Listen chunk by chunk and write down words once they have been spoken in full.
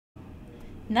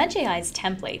Nudge.ai's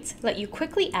templates let you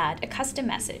quickly add a custom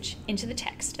message into the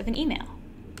text of an email.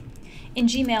 In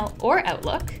Gmail or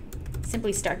Outlook,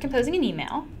 simply start composing an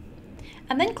email,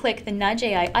 and then click the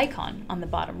Nudge.ai icon on the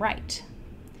bottom right.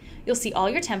 You'll see all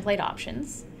your template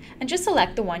options, and just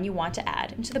select the one you want to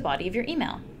add into the body of your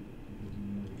email.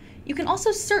 You can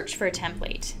also search for a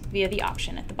template via the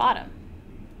option at the bottom.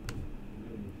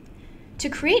 To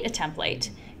create a template,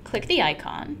 click the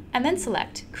icon and then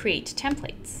select Create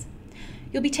Templates.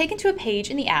 You'll be taken to a page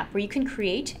in the app where you can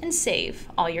create and save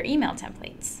all your email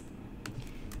templates.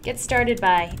 Get started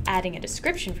by adding a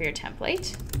description for your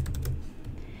template,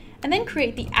 and then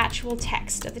create the actual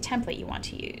text of the template you want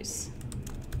to use.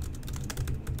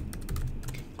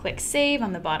 Click Save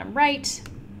on the bottom right,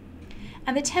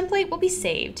 and the template will be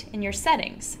saved in your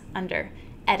settings under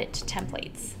Edit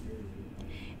Templates.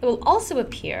 It will also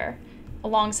appear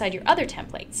alongside your other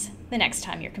templates the next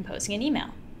time you're composing an email.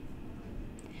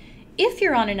 If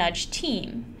you're on a Nudge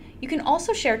team, you can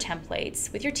also share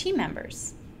templates with your team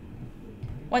members.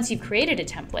 Once you've created a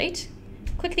template,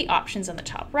 click the options on the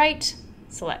top right,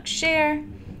 select Share,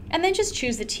 and then just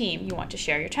choose the team you want to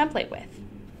share your template with.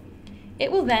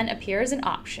 It will then appear as an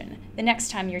option the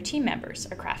next time your team members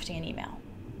are crafting an email.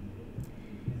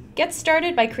 Get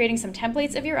started by creating some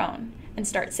templates of your own and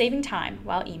start saving time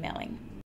while emailing.